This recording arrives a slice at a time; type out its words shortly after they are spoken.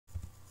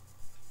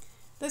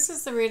This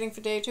is the reading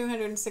for day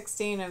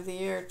 216 of the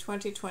year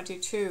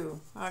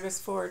 2022,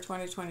 August 4,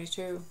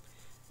 2022.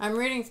 I'm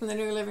reading from the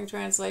New Living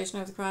Translation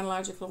of the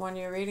Chronological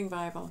One-Year Reading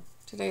Bible.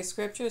 Today's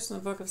scripture is from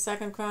the book of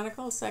 2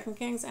 Chronicles, 2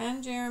 Kings,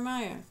 and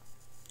Jeremiah.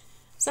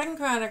 2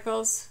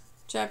 Chronicles,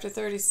 chapter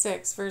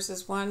 36,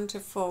 verses 1 to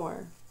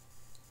 4.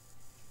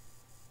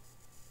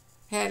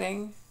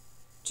 Heading,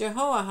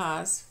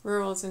 Jehoahaz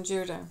rules in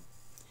Judah.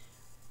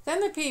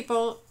 Then the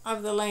people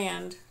of the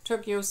land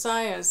took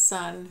Josiah's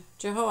son,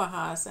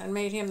 Jehoahaz, and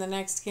made him the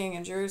next king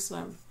in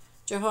Jerusalem.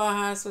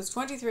 Jehoahaz was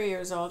 23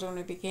 years old when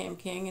he became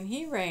king, and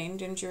he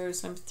reigned in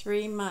Jerusalem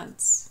 3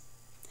 months.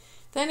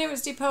 Then he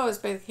was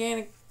deposed by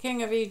the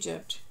king of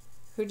Egypt,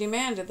 who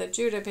demanded that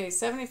Judah pay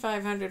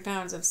 7,500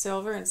 pounds of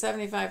silver and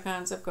 75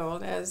 pounds of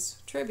gold as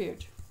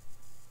tribute.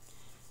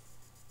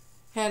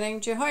 Heading,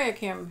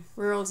 Jehoiakim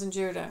rules in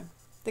Judah.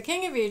 The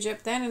king of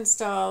Egypt then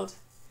installed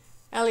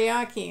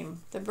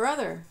Eliakim, the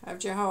brother of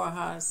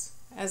Jehoahaz,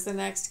 as the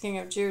next king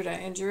of Judah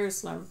in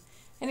Jerusalem,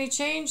 and he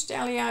changed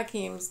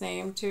Eliakim's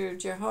name to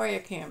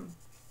Jehoiakim.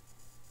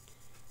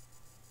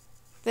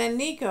 Then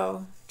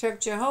Necho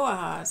took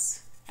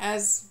Jehoahaz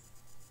as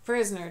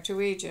prisoner to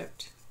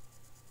Egypt.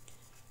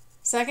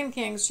 2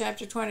 Kings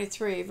chapter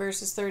 23,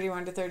 verses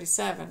 31 to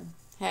 37.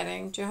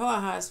 Heading,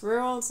 Jehoahaz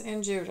rules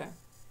in Judah.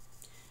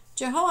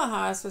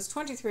 Jehoahaz was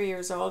 23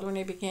 years old when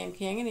he became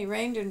king, and he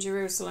reigned in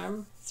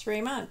Jerusalem 3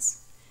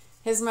 months.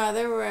 His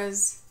mother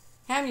was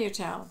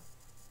Hamutal,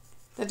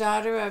 the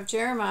daughter of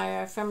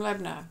Jeremiah from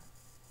Libnah.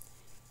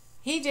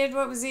 He did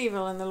what was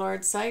evil in the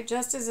Lord's sight,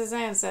 just as his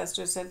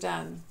ancestors had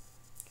done.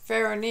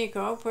 Pharaoh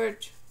Necho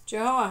put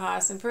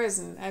Jehoahaz in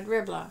prison at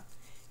Riblah,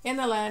 in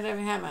the land of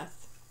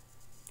Hamath,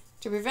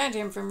 to prevent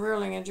him from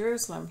ruling in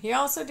Jerusalem. He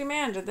also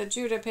demanded that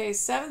Judah pay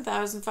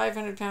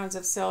 7,500 pounds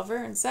of silver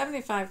and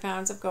 75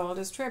 pounds of gold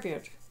as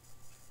tribute.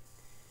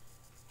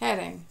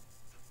 Heading,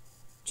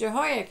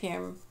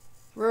 Jehoiakim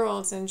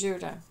rules in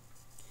Judah.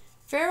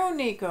 Pharaoh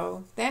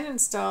Necho then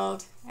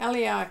installed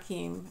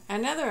Eliakim,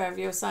 another of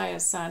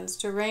Josiah's sons,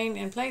 to reign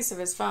in place of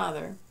his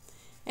father,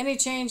 and he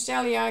changed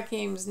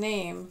Eliakim's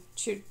name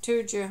to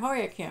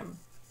Jehoiakim.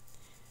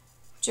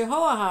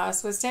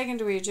 Jehoahaz was taken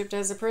to Egypt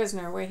as a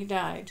prisoner, where he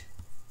died.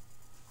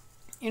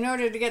 In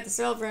order to get the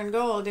silver and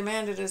gold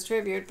demanded as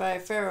tribute by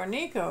Pharaoh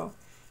Necho,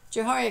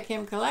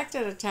 Jehoiakim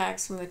collected a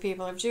tax from the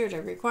people of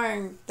Judah,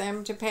 requiring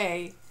them to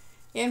pay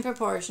in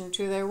proportion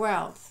to their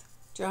wealth.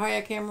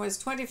 Jehoiakim was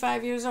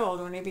 25 years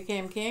old when he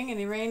became king, and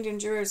he reigned in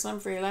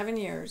Jerusalem for 11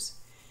 years.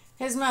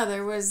 His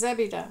mother was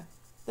Zebidah,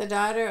 the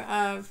daughter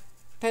of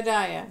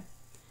Pedaiah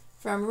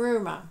from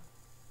Rumah.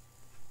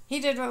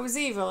 He did what was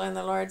evil in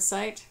the Lord's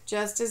sight,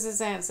 just as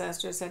his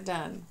ancestors had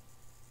done.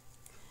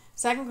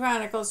 2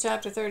 Chronicles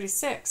chapter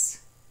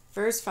 36,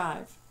 verse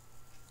 5.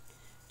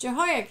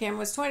 Jehoiakim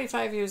was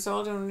 25 years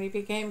old when he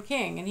became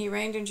king, and he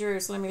reigned in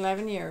Jerusalem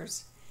 11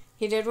 years.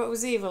 He did what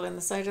was evil in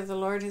the sight of the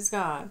Lord his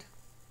God.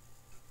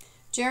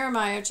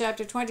 Jeremiah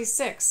chapter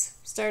 26,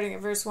 starting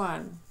at verse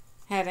 1.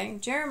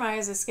 Heading,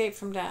 Jeremiah's escape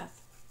from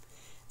death.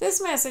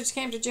 This message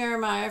came to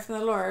Jeremiah from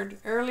the Lord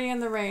early in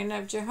the reign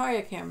of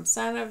Jehoiakim,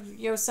 son of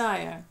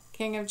Josiah,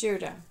 king of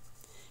Judah.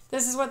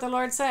 This is what the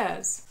Lord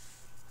says.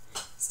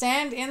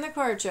 Stand in the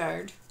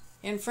courtyard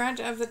in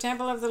front of the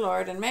temple of the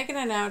Lord and make an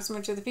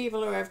announcement to the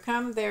people who have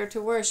come there to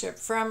worship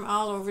from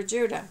all over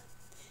Judah.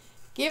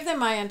 Give them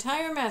my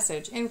entire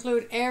message,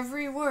 include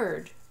every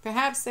word.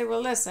 Perhaps they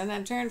will listen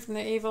and turn from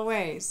their evil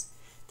ways.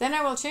 Then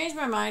I will change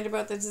my mind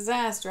about the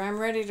disaster I'm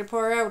ready to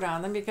pour out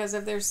on them because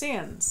of their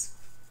sins.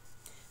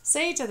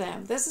 Say to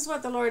them, this is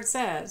what the Lord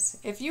says.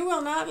 If you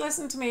will not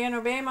listen to me and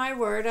obey my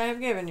word I have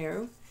given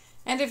you,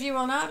 and if you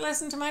will not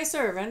listen to my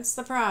servants,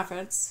 the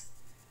prophets,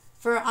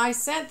 for I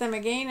sent them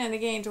again and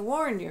again to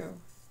warn you,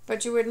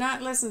 but you would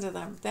not listen to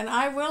them, then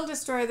I will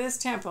destroy this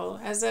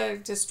temple as I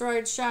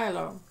destroyed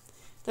Shiloh,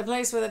 the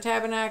place where the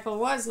tabernacle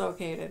was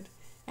located.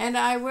 And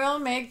I will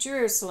make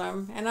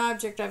Jerusalem an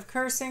object of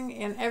cursing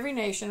in every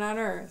nation on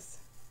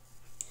earth.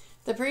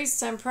 The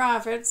priests and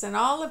prophets and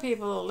all the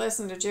people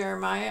listened to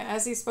Jeremiah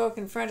as he spoke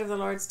in front of the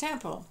Lord's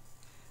temple.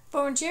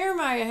 But when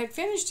Jeremiah had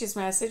finished his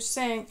message,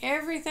 saying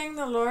everything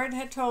the Lord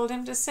had told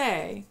him to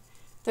say,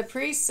 the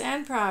priests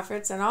and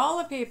prophets and all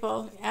the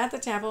people at the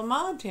temple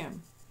mobbed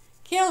him.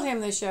 Kill him,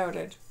 they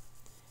shouted.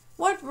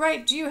 What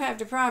right do you have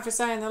to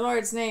prophesy in the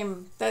Lord's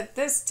name that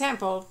this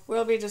temple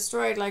will be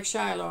destroyed like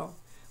Shiloh?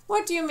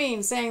 What do you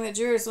mean, saying that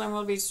Jerusalem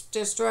will be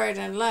destroyed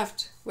and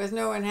left with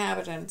no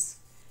inhabitants?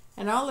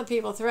 And all the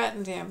people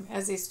threatened him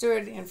as he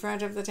stood in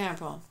front of the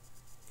temple.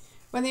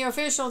 When the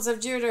officials of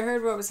Judah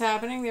heard what was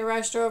happening, they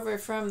rushed over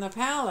from the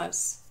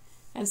palace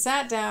and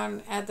sat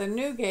down at the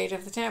new gate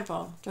of the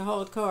temple to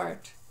hold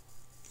court.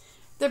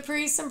 The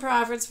priests and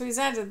prophets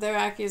presented their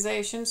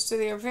accusations to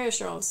the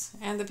officials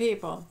and the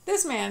people.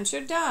 This man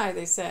should die,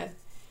 they said.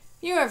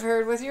 You have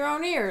heard with your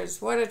own ears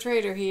what a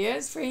traitor he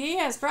is, for he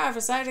has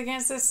prophesied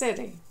against this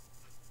city.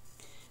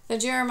 Then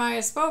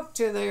Jeremiah spoke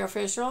to the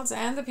officials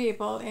and the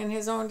people in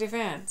his own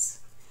defense.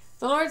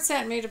 The Lord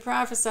sent me to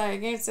prophesy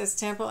against this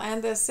temple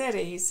and this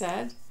city, he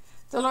said.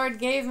 The Lord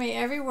gave me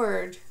every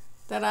word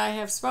that I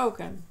have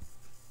spoken.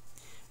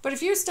 But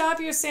if you stop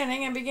your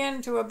sinning and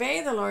begin to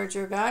obey the Lord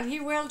your God, he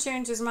will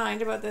change his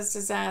mind about this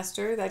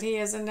disaster that he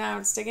has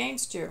announced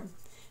against you.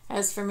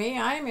 As for me,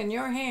 I am in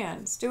your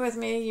hands. Do with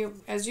me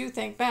as you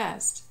think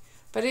best.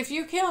 But if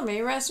you kill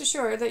me, rest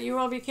assured that you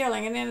will be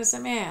killing an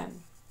innocent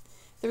man.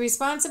 The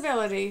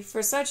responsibility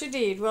for such a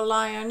deed will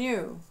lie on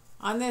you,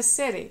 on this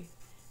city,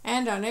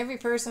 and on every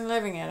person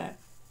living in it.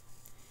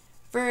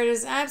 For it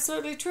is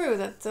absolutely true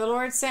that the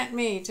Lord sent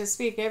me to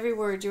speak every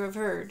word you have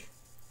heard."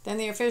 Then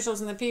the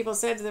officials and the people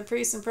said to the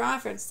priests and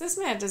prophets, "This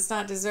man does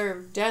not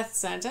deserve death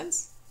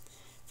sentence,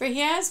 for he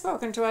has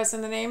spoken to us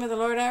in the name of the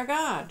Lord our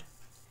God."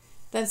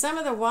 Then some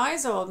of the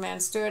wise old men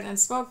stood and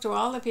spoke to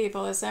all the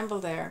people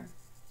assembled there.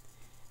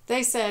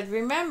 They said,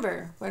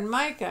 "Remember when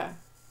Micah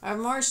of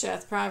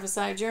Moresheth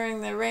prophesied during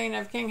the reign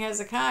of King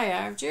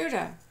Hezekiah of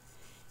Judah.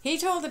 He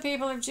told the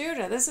people of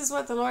Judah, 'This is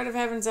what the Lord of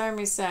Heaven's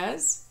army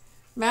says.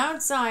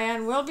 Mount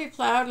Zion will be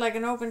plowed like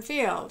an open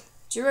field.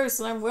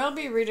 Jerusalem will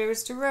be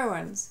reduced to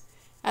ruins.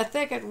 A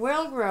thicket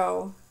will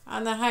grow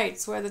on the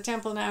heights where the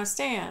temple now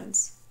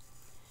stands.'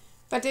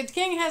 But did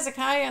King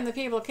Hezekiah and the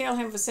people kill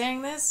him for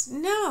saying this?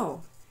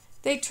 No.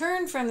 They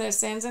turned from their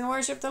sins and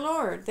worshipped the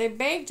Lord. They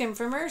begged him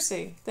for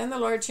mercy. Then the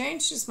Lord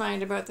changed his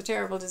mind about the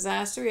terrible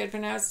disaster he had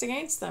pronounced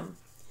against them.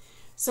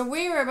 So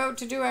we were about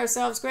to do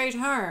ourselves great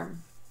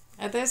harm.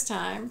 At this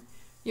time,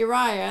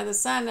 Uriah, the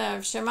son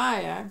of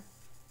Shemaiah,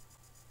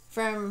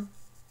 from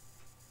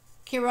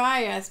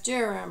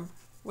Kiriath-Jearim,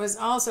 was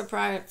also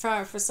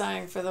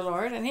prophesying for the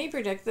Lord, and he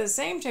predicted the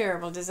same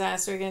terrible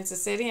disaster against the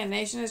city and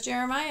nation as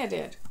Jeremiah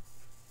did.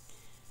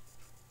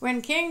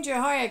 When King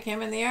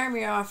Jehoiakim and the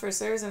army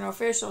officers and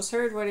officials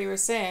heard what he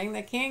was saying,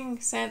 the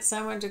king sent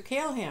someone to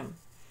kill him.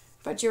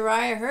 But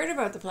Uriah heard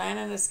about the plan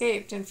and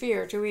escaped in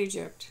fear to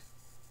Egypt.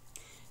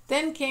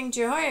 Then King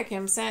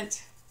Jehoiakim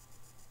sent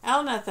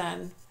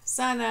Elnathan,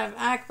 son of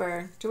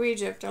Akbar, to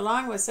Egypt,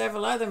 along with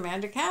several other men,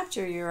 to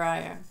capture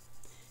Uriah.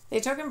 They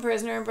took him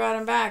prisoner and brought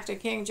him back to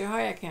King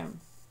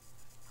Jehoiakim.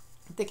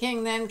 The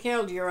king then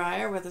killed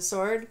Uriah with a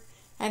sword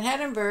and had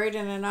him buried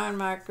in an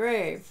unmarked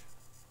grave.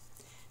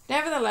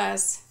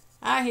 Nevertheless,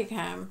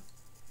 Ahikam,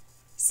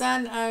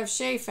 son of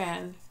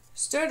Shaphan,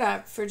 stood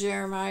up for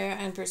Jeremiah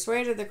and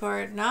persuaded the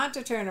court not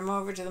to turn him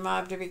over to the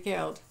mob to be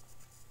killed.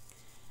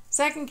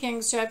 2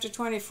 Kings chapter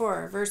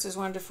 24, verses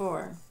 1 to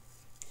 4.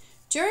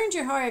 During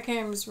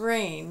Jehoiakim's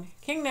reign,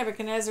 King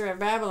Nebuchadnezzar of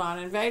Babylon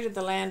invaded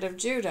the land of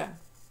Judah.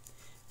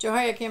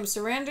 Jehoiakim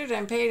surrendered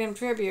and paid him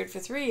tribute for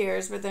 3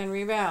 years, but then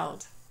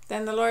rebelled.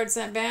 Then the Lord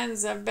sent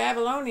bands of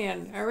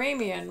Babylonian,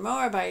 Aramean,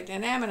 Moabite,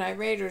 and Ammonite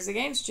raiders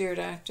against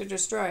Judah to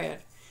destroy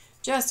it,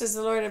 just as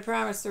the Lord had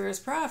promised through his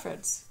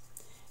prophets.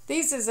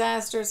 These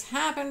disasters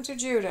happened to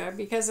Judah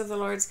because of the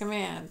Lord's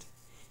command.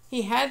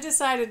 He had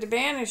decided to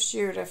banish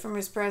Judah from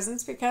his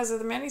presence because of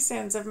the many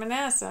sins of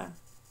Manasseh,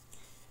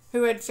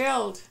 who had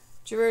filled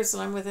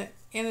Jerusalem with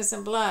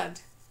innocent blood.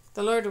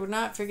 The Lord would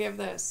not forgive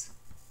this.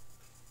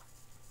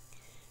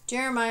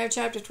 Jeremiah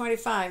chapter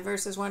 25,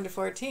 verses 1 to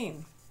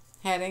 14.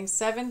 Heading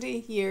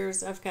 70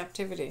 Years of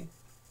Captivity.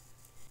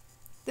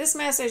 This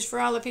message for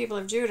all the people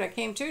of Judah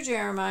came to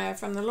Jeremiah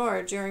from the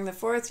Lord during the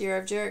 4th year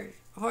of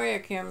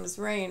Jehoiakim's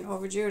reign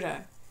over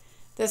Judah.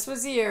 This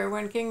was the year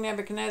when King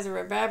Nebuchadnezzar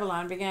of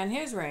Babylon began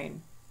his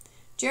reign.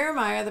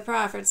 Jeremiah the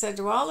prophet said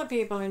to all the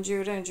people in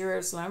Judah and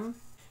Jerusalem,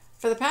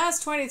 "For the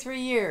past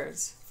 23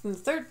 years, from the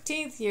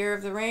 13th year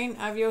of the reign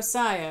of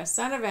Josiah,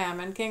 son of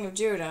Ammon, king of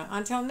Judah,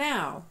 until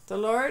now, the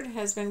Lord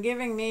has been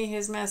giving me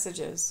his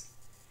messages.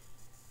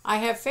 I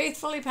have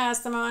faithfully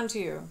passed them on to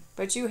you,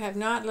 but you have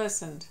not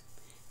listened.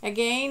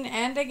 Again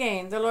and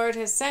again the Lord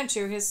has sent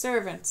you his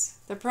servants,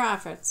 the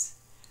prophets,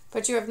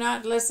 but you have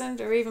not listened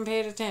or even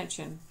paid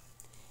attention.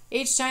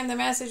 Each time the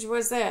message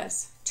was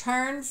this: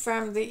 turn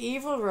from the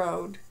evil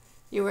road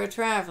you are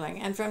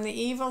traveling and from the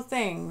evil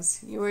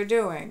things you are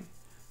doing.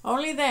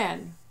 Only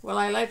then will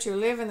I let you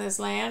live in this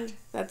land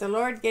that the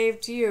Lord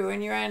gave to you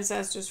and your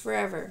ancestors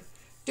forever.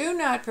 Do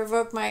not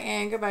provoke my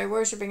anger by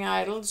worshiping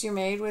idols you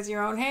made with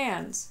your own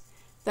hands.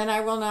 Then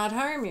I will not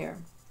harm you.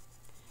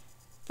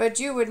 But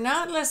you would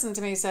not listen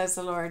to me, says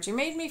the Lord. You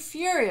made me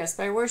furious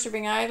by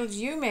worshiping idols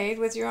you made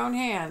with your own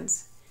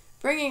hands,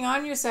 bringing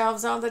on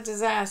yourselves all the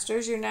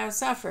disasters you now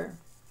suffer.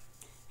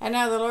 And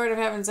now the Lord of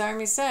Heaven's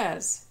army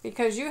says,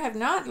 because you have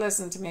not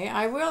listened to me,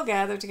 I will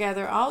gather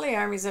together all the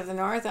armies of the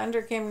north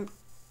under King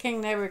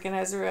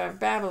Nebuchadnezzar of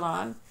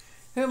Babylon,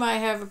 whom I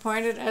have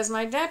appointed as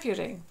my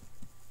deputy.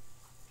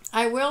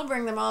 I will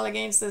bring them all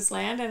against this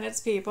land and its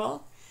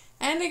people,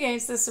 and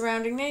against the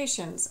surrounding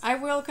nations. I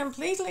will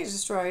completely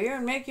destroy you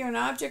and make you an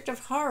object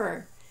of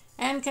horror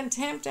and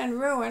contempt and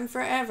ruin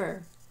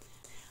forever.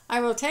 I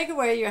will take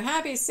away your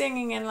happy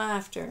singing and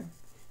laughter.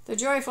 The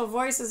joyful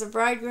voices of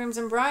bridegrooms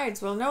and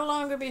brides will no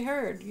longer be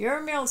heard.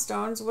 Your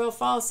millstones will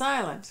fall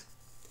silent,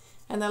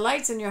 and the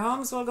lights in your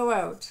homes will go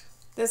out.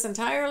 This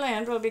entire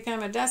land will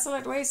become a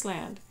desolate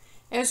wasteland.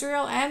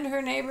 Israel and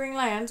her neighboring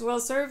lands will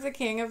serve the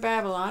king of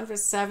Babylon for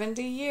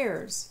 70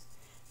 years.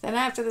 Then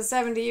after the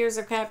 70 years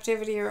of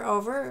captivity are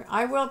over,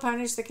 I will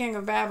punish the king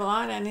of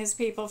Babylon and his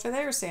people for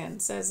their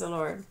sins, says the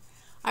Lord.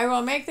 I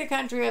will make the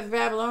country of the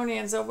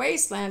Babylonians a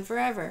wasteland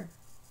forever.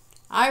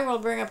 I will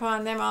bring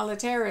upon them all the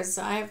terrors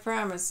I have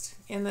promised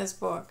in this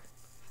book,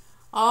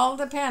 all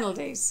the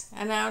penalties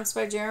announced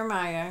by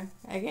Jeremiah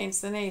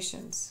against the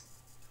nations.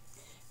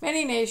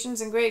 Many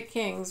nations and great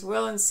kings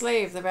will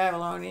enslave the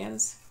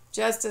Babylonians,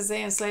 just as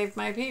they enslaved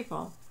my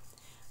people.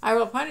 I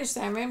will punish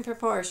them in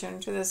proportion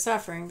to the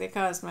suffering they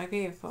caused my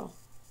people.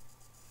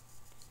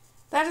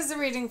 That is the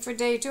reading for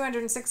day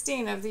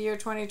 216 of the year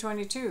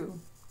 2022.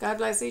 God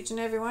bless each and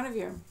every one of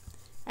you,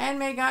 and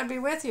may God be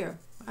with you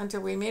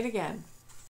until we meet again.